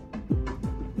argument.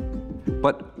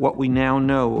 But what we now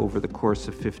know over the course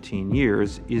of 15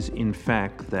 years is, in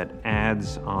fact, that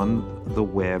ads on the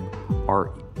web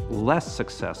are less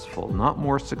successful, not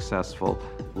more successful,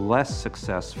 less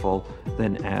successful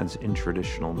than ads in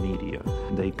traditional media.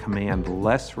 They command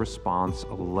less response,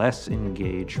 less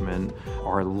engagement,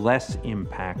 are less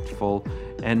impactful,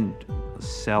 and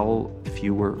sell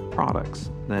fewer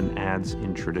products than ads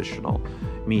in traditional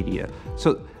media.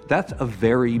 So that's a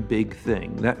very big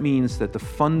thing. That means that the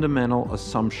fundamental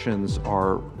assumptions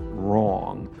are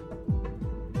wrong.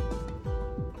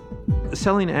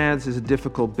 Selling ads is a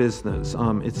difficult business.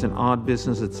 It's an odd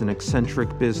business. It's an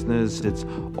eccentric business. It's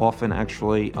often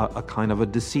actually a kind of a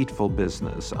deceitful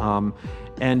business.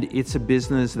 And it's a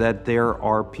business that there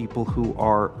are people who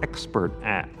are expert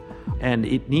at. And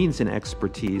it needs an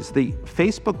expertise. The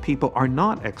Facebook people are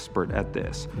not expert at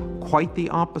this. Quite the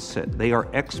opposite. They are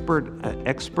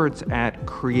experts at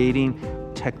creating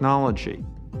technology.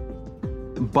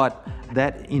 But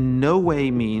that in no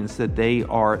way means that they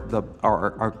are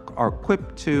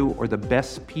equipped to or the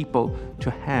best people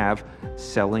to have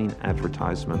selling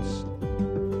advertisements.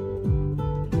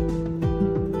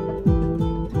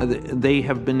 They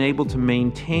have been able to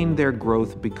maintain their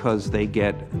growth because they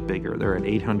get bigger. They're at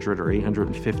 800 or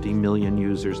 850 million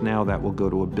users now. That will go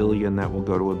to 1 billion. That will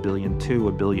go to 1.2 billion,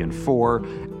 1.4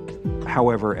 billion.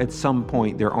 However, at some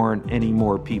point, there aren't any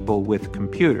more people with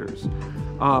computers.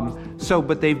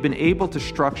 But they've been able to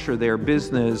structure their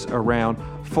business around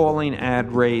falling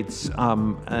ad rates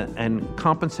and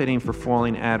compensating for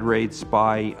falling ad rates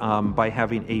by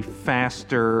having a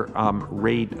faster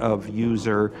rate of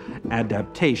user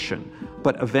adaptation.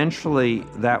 But eventually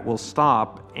that will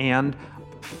stop, and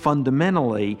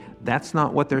fundamentally That's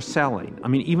not what they're selling. I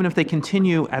mean, even if they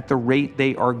continue at the rate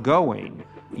they are going,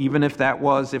 even if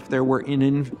there were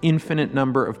an infinite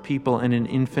number of people and an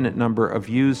infinite number of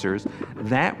users,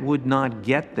 that would not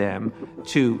get them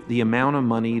to the amount of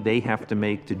money they have to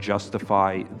make to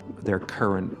justify their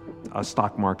current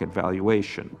stock market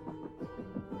valuation.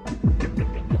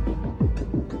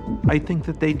 I think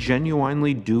that they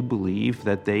genuinely do believe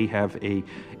that they have a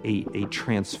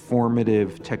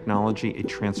transformative technology, a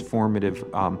transformative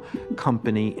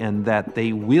company, and that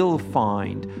they will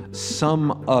find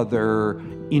some other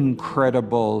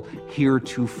incredible,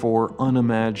 heretofore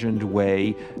unimagined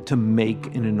way to make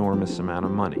an enormous amount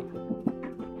of money.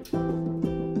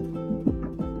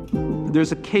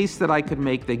 There's a case that I could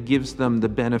make that gives them the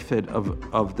benefit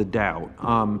of the doubt,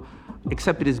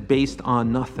 except it is based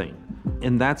on nothing.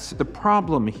 And that's the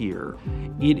problem here.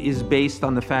 It is based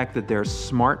on the fact that they're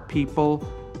smart people,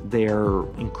 they're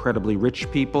incredibly rich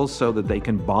people so that they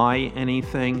can buy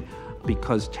anything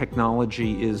because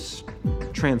technology is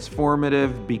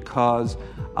transformative,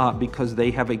 because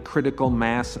they have a critical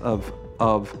mass of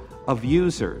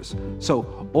users.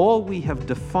 So all we have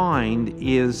defined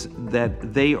is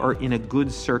that they are in a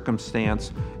good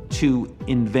circumstance to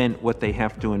invent what they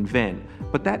have to invent.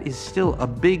 But that is still a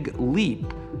big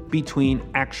leap between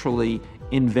actually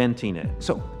inventing it.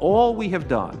 So all we have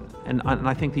done, and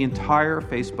I think the entire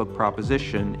Facebook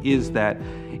proposition, is that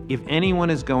if anyone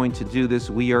is going to do this,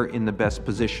 we are in the best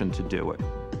position to do it.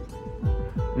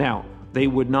 Now, they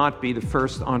would not be the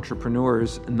first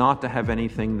entrepreneurs not to have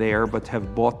anything there, but to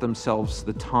have bought themselves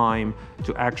the time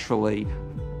to actually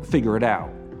figure it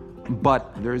out.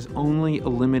 But there's only a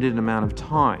limited amount of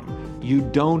time. You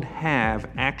don't have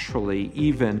actually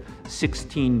even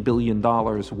 $16 billion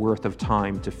worth of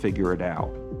time to figure it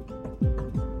out.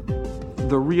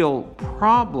 The real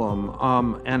problem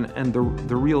and the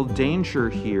real danger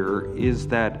here is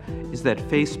that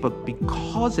Facebook,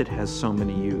 because it has so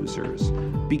many users,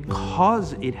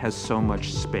 because it has so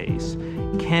much space,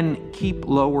 can keep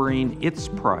lowering its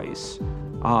price.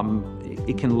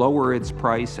 It can lower its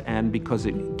price, and because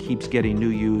it keeps getting new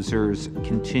users,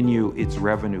 continue its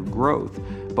revenue growth.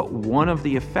 But one of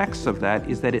the effects of that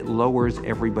is that it lowers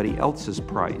everybody else's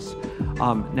price.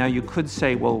 Now you could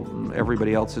say, well,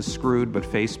 everybody else is screwed, but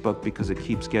Facebook, because it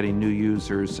keeps getting new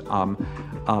users, will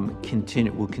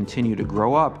continue to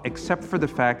grow up, except for the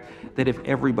fact that if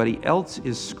everybody else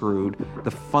is screwed,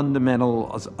 the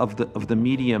fundamentals of the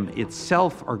medium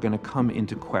itself are going to come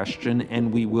into question,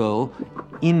 and we will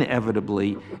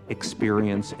inevitably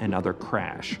experience another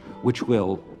crash, which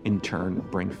will in turn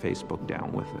bring Facebook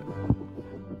down with it.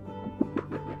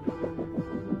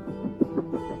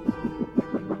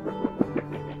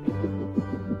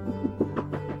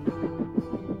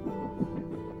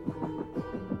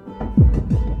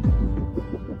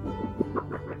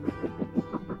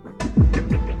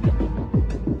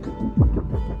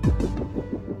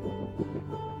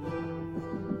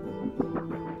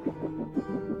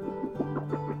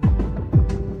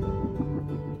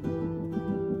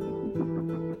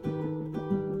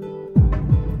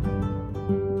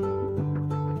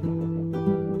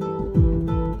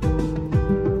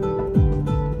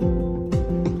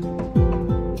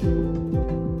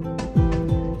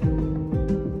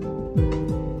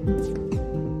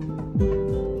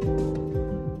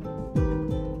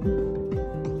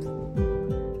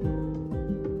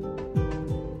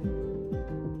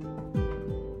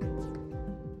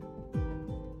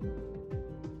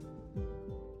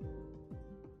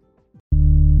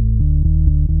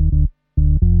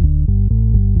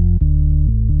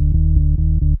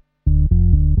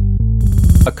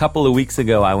 A couple of weeks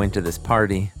ago, I went to this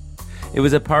party. It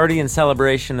was a party in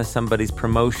celebration of somebody's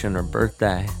promotion or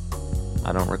birthday.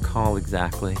 I don't recall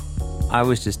exactly. I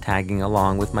was just tagging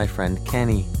along with my friend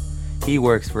Kenny. He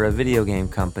works for a video game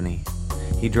company.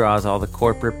 He draws all the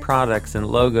corporate products and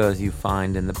logos you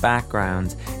find in the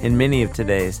backgrounds in many of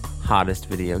today's hottest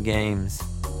video games.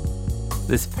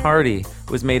 This party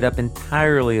was made up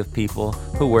entirely of people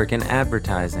who work in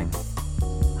advertising.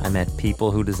 I met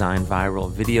people who design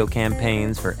viral video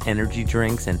campaigns for energy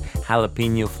drinks and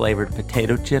jalapeno-flavored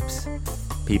potato chips,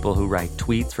 people who write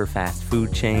tweets for fast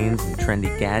food chains and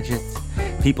trendy gadgets,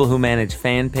 people who manage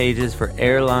fan pages for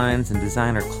airlines and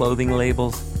designer clothing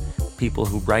labels, people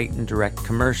who write and direct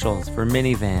commercials for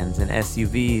minivans and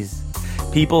SUVs,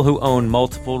 people who own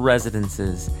multiple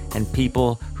residences, and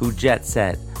people who jet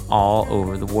set all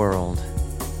over the world.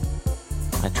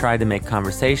 I tried to make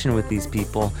conversation with these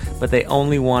people, but they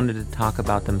only wanted to talk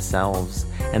about themselves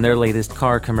and their latest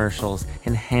car commercials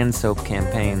and hand soap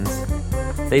campaigns.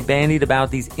 They bandied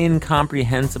about these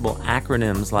incomprehensible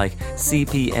acronyms like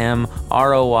CPM,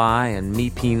 ROI, and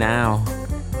MeP Now.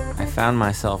 I found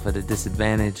myself at a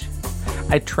disadvantage.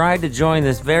 I tried to join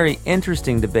this very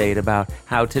interesting debate about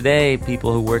how today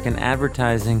people who work in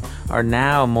advertising are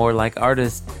now more like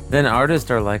artists than artists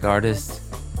are like artists.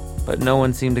 But no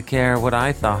one seemed to care what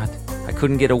I thought. I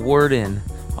couldn't get a word in.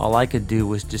 All I could do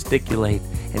was gesticulate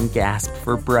and gasp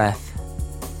for breath.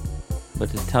 But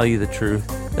to tell you the truth,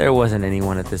 there wasn't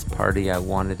anyone at this party I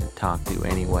wanted to talk to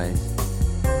anyways.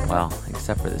 Well,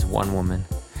 except for this one woman.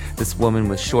 This woman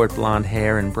with short blonde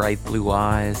hair and bright blue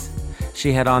eyes.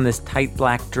 She had on this tight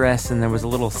black dress, and there was a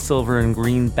little silver and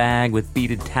green bag with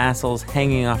beaded tassels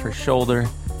hanging off her shoulder.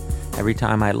 Every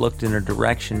time I looked in her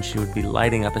direction, she would be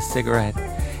lighting up a cigarette.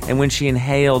 And when she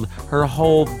inhaled, her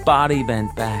whole body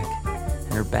bent back,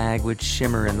 and her bag would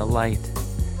shimmer in the light.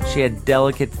 She had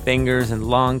delicate fingers and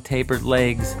long tapered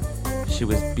legs. She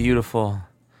was beautiful.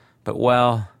 But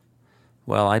well,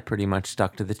 I pretty much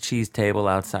stuck to the cheese table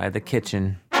outside the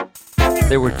kitchen.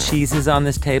 There were cheeses on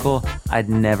this table I'd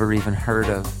never even heard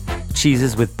of.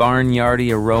 Cheeses with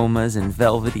barnyardy aromas and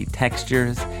velvety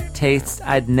textures, tastes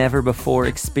I'd never before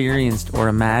experienced or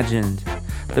imagined.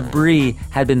 The brie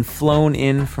had been flown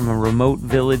in from a remote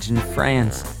village in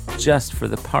France just for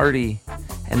the party.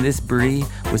 And this brie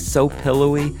was so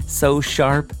pillowy, so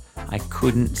sharp, I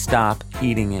couldn't stop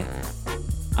eating it.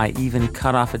 I even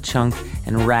cut off a chunk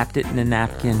and wrapped it in a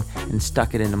napkin and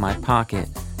stuck it into my pocket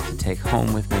to take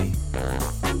home with me.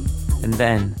 And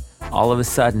then, all of a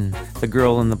sudden, the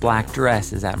girl in the black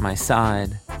dress is at my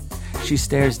side. She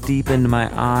stares deep into my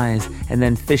eyes and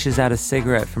then fishes out a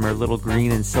cigarette from her little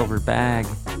green and silver bag.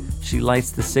 She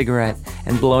lights the cigarette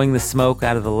and, blowing the smoke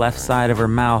out of the left side of her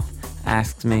mouth,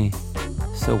 asks me,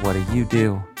 "So what do you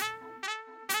do?"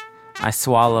 I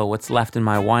swallow what's left in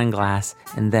my wine glass,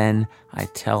 and then I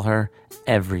tell her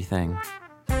everything.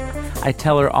 I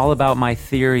tell her all about my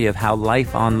theory of how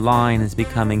life online is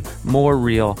becoming more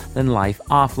real than life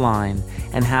offline,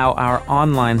 and how our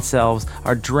online selves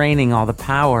are draining all the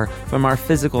power from our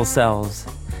physical selves.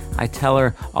 I tell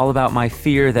her all about my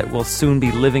fear that we'll soon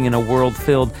be living in a world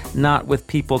filled not with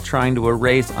people trying to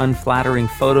erase unflattering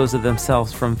photos of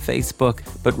themselves from Facebook,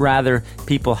 but rather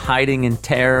people hiding in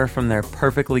terror from their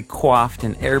perfectly coiffed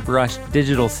and airbrushed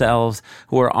digital selves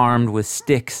who are armed with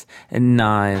sticks and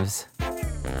knives.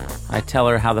 I tell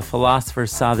her how the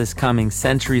philosophers saw this coming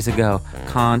centuries ago.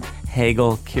 Kant,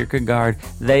 Hegel, Kierkegaard,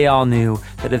 they all knew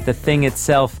that if the thing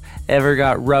itself ever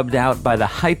got rubbed out by the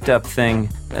hyped up thing,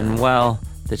 then well,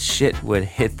 the shit would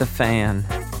hit the fan.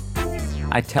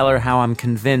 I tell her how I'm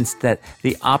convinced that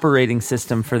the operating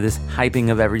system for this hyping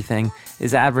of everything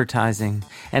is advertising,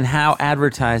 and how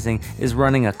advertising is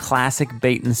running a classic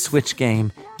bait and switch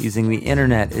game, using the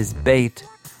internet as bait.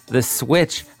 The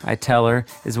switch, I tell her,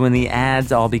 is when the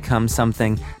ads all become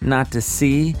something not to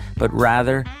see, but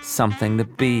rather something to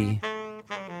be.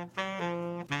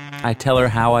 I tell her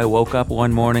how I woke up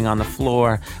one morning on the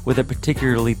floor with a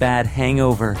particularly bad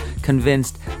hangover,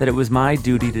 convinced that it was my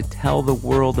duty to tell the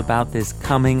world about this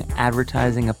coming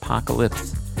advertising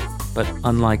apocalypse. But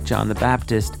unlike John the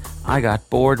Baptist, I got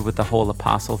bored with the whole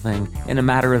apostle thing in a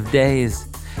matter of days.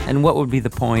 And what would be the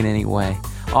point anyway?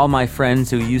 All my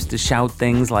friends who used to shout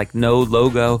things like "no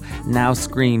logo" now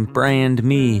scream "brand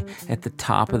me" at the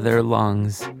top of their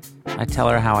lungs. I tell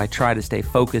her how I try to stay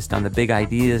focused on the big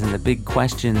ideas and the big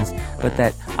questions, but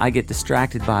that I get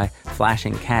distracted by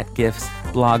flashing cat gifs,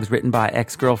 blogs written by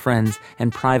ex-girlfriends,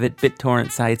 and private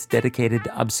BitTorrent sites dedicated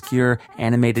to obscure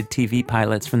animated TV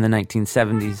pilots from the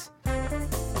 1970s.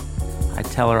 I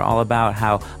tell her all about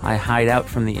how I hide out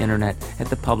from the internet at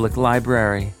the public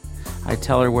library. I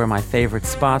tell her where my favorite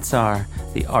spots are: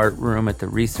 the art room at the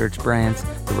Research Branch,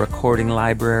 the recording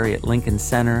library at Lincoln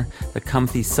Center, the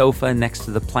comfy sofa next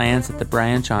to the plants at the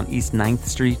Branch on East 9th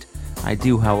Street. I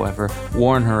do, however,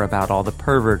 warn her about all the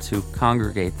perverts who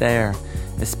congregate there,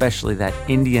 especially that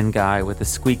Indian guy with the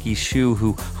squeaky shoe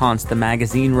who haunts the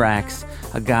magazine racks,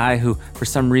 a guy who, for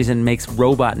some reason, makes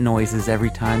robot noises every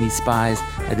time he spies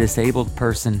a disabled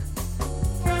person.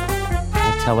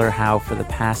 Tell her how for the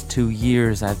past 2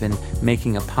 years I've been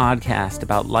making a podcast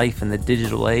about life in the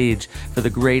digital age for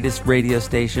the greatest radio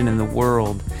station in the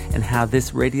world, and how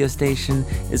this radio station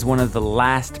is one of the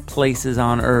last places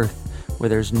on earth where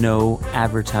there's no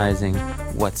advertising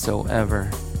whatsoever.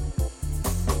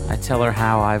 I tell her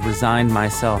how I've resigned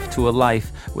myself to a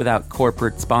life without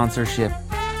corporate sponsorship,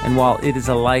 and while it is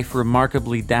a life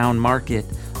remarkably down market,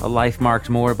 A life marked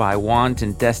more by want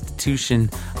and destitution.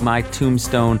 My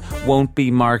tombstone won't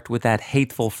be marked with that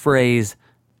hateful phrase,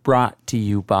 brought to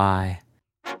you by.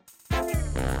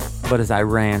 But as I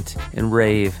rant and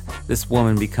rave, this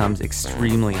woman becomes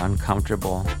extremely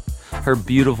uncomfortable. Her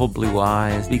beautiful blue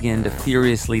eyes begin to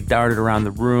furiously dart around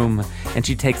the room, and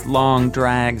she takes long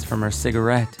drags from her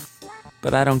cigarette.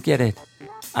 But I don't get it.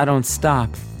 I don't stop.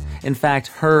 In fact,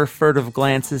 her furtive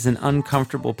glances and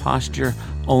uncomfortable posture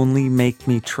only make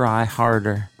me try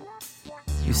harder.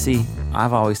 You see,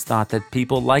 I've always thought that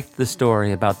people liked the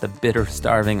story about the bitter,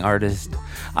 starving artist.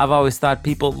 I've always thought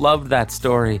people loved that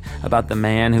story about the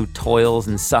man who toils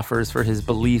and suffers for his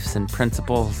beliefs and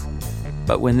principles.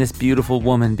 But when this beautiful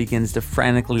woman begins to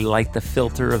frantically light the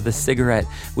filter of the cigarette,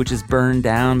 which is burned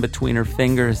down between her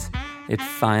fingers, it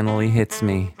finally hits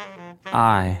me.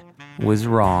 I was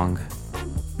wrong.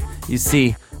 You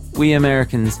see, we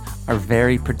Americans are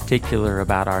very particular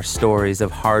about our stories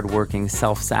of hardworking,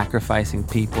 self-sacrificing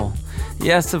people.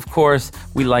 Yes, of course,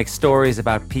 we like stories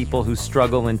about people who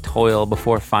struggle and toil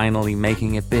before finally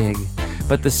making it big.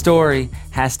 But the story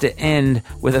has to end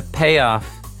with a payoff.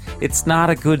 It's not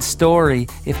a good story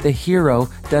if the hero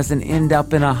doesn't end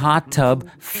up in a hot tub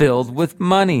filled with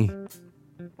money.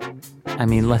 I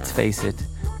mean, let's face it.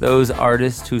 Those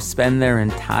artists who spend their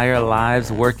entire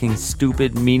lives working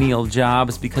stupid, menial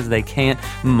jobs because they can't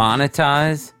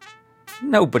monetize?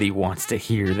 Nobody wants to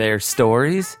hear their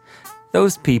stories.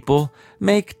 Those people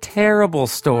make terrible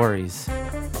stories.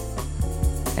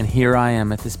 And here I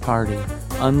am at this party,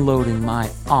 unloading my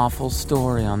awful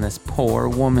story on this poor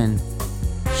woman.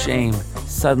 Shame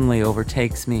suddenly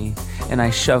overtakes me, and I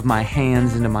shove my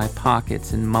hands into my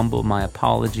pockets and mumble my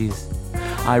apologies.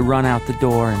 I run out the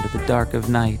door into the dark of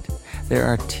night. There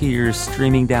are tears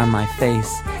streaming down my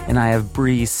face, and I have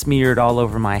brie smeared all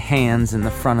over my hands and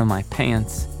the front of my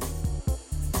pants.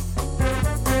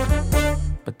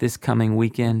 But this coming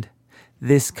weekend,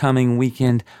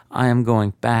 I am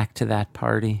going back to that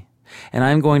party. And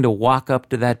I'm going to walk up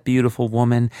to that beautiful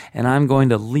woman, and I'm going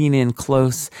to lean in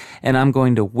close, and I'm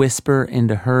going to whisper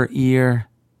into her ear,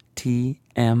 TMILY.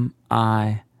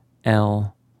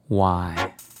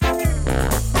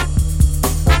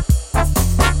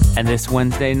 And this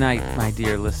Wednesday night, my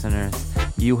dear listeners,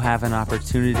 you have an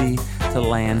opportunity to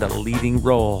land a leading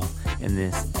role in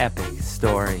this epic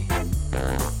story.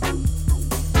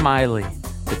 Smiley,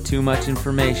 the Too Much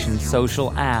Information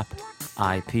social app,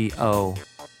 IPO.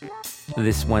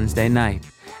 This Wednesday night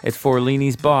at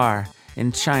Forlini's Bar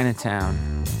in Chinatown.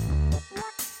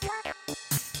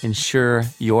 Ensure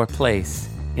your place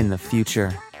in the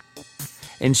future.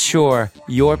 Ensure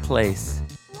your place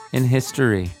in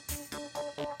history.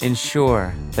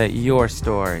 Ensure that your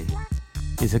story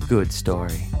is a good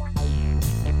story.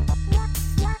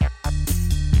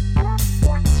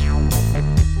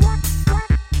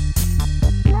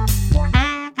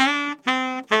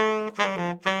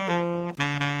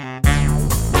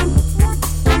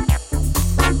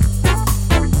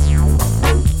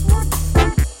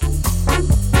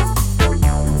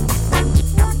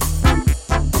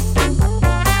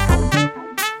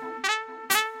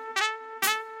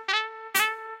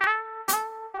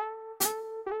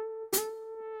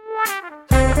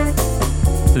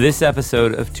 This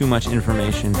episode of Too Much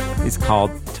Information is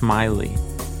called Tamiley.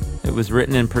 It was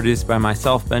written and produced by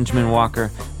myself, Benjamin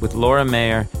Walker, with Laura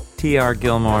Mayer, T.R.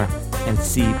 Gilmore, and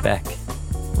C. Beck,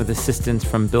 with assistance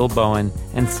from Bill Bowen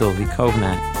and Sylvie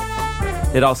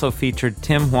Kovnat. It also featured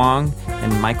Tim Huang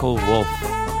and Michael Wolf.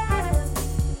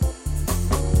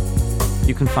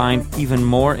 You can find even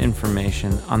more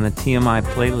information on the TMI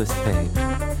playlist page,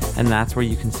 and that's where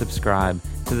you can subscribe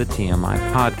to the TMI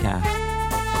podcast.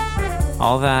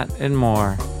 All that and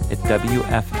more at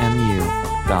WFMU.org.